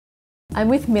I'm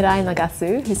with Mirai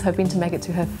Nagasu, who's hoping to make it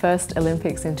to her first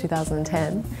Olympics in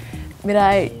 2010.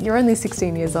 Mirai, you're only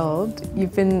 16 years old.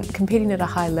 You've been competing at a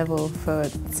high level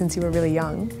since you were really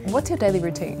young. What's your daily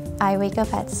routine? I wake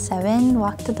up at 7,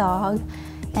 walk the dog,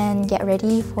 and get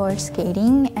ready for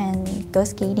skating, and go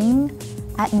skating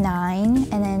at 9,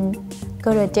 and then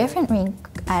go to a different rink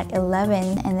at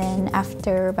 11, and then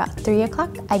after about 3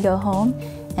 o'clock, I go home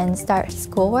and start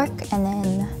schoolwork, and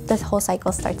then the whole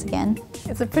cycle starts again.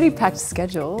 It's a pretty packed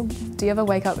schedule. Do you ever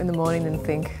wake up in the morning and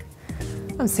think,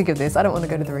 I'm sick of this, I don't want to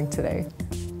go to the rink today?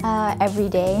 Every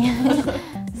day.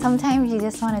 Sometimes you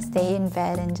just want to stay in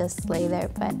bed and just lay there,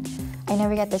 but I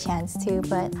never get the chance to.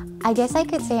 But I guess I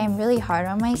could say I'm really hard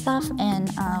on myself, and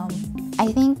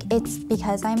I think it's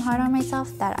because I'm hard on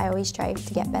myself that I always strive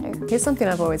to get better. Here's something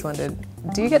I've always wondered.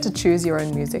 Do you get to choose your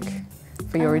own music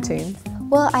for your routines?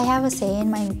 Well, I have a say in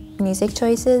my music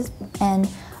choices, and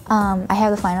I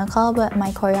have the final call, but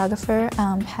my choreographer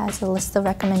has a list of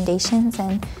recommendations,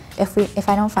 and if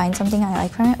I don't find something I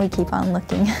like from it, we keep on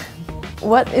looking.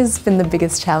 What has been the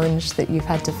biggest challenge that you've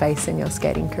had to face in your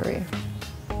skating career?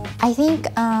 I think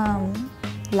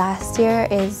last year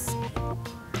is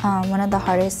one of the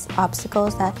hardest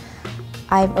obstacles that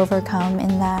I've overcome,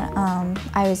 in that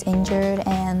I was injured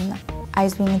and I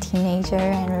was being a teenager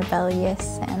and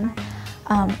rebellious, and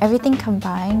everything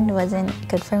combined wasn't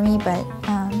good for me, but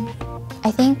I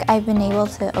think I've been able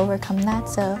to overcome that,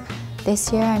 so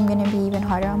this year I'm going to be even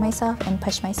harder on myself and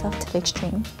push myself to the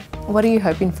extreme. What are you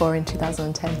hoping for in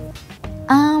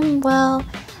 2010? Well,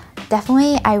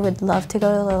 definitely I would love to go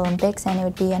to the Olympics, and it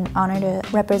would be an honor to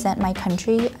represent my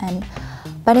country,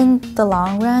 but in the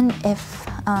long run, if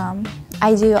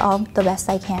I do all the best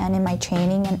I can in my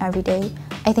training and every day,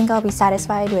 I think I'll be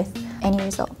satisfied with any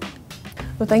result.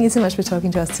 Well, thank you so much for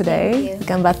talking to us today. Thank you.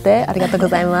 Ganbatte, arigatou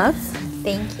gozaimasu.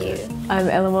 Thank you.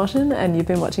 I'm Morton, and you've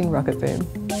been watching Rocketboom.